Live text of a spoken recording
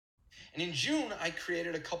And in June, I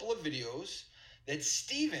created a couple of videos that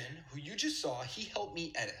Steven, who you just saw, he helped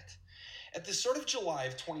me edit. At the start of July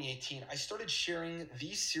of 2018, I started sharing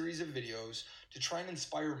these series of videos to try and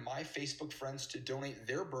inspire my Facebook friends to donate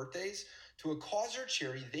their birthdays to a cause or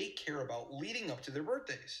charity they care about leading up to their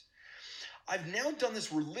birthdays. I've now done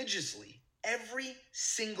this religiously every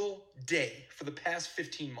single day for the past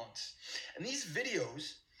 15 months. And these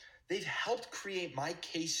videos, they've helped create my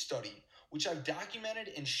case study, which I've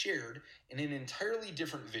documented and shared in an entirely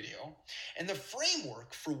different video, and the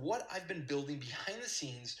framework for what I've been building behind the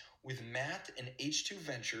scenes with Matt and H2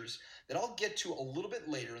 Ventures that I'll get to a little bit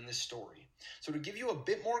later in this story. So to give you a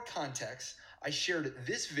bit more context, I shared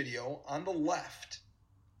this video on the left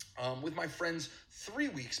with my friends 3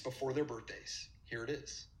 weeks before their birthdays. Here it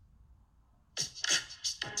is.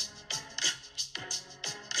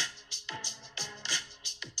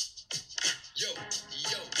 Yo,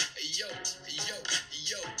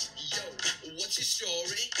 what's your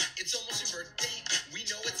story? It's almost your birthday. We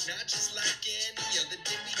know it's not just like any other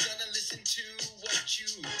day. We gonna listen to what you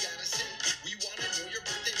gotta say. We wanna know your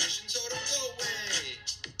birthday mission, so don't go away.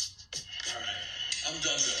 Alright, I'm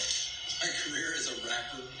done though. My career as a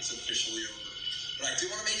rapper is officially over. But I do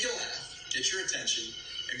wanna make you laugh, get your attention,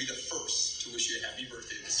 and be the first to wish you a happy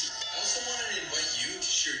birthday this year. I also wanted to invite you to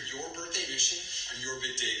share your birthday mission on your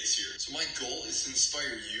big day this year. So my goal is to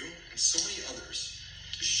inspire you and so many others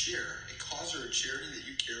to share a cause or a charity that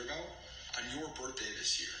you care about on your birthday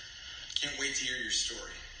this year. Can't wait to hear your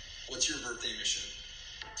story. What's your birthday mission?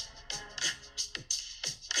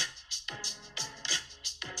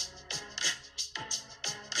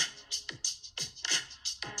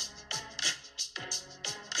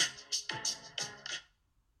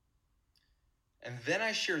 And then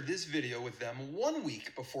I shared this video with them 1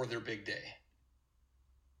 week before their big day.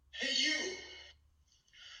 Hey, you!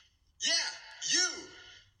 Yeah, you!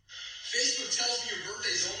 Facebook tells me your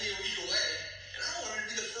birthday's only a week away, and I wanted to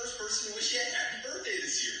be the first person to wish you a happy birthday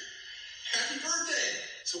this year. Happy birthday!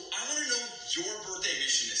 So I want to know your birthday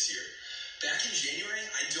mission this year. Back in January,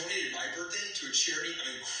 I donated my birthday to a charity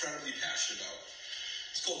I'm incredibly passionate about.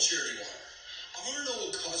 It's called Charity Water. I want to know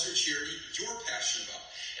what cause or charity you're passionate about,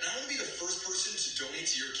 and I want to be the first person to donate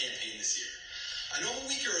to your campaign this year. I know I'm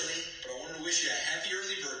a week early, but I wanted to wish you a happy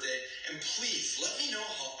early birthday, and please let me know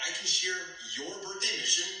how I can share your birthday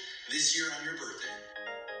mission this year on your birthday.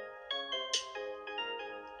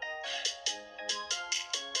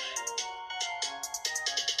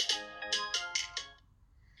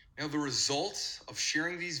 Now, the results of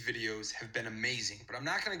sharing these videos have been amazing, but I'm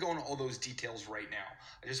not going to go into all those details right now.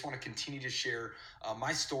 I just want to continue to share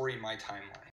my story and my timeline.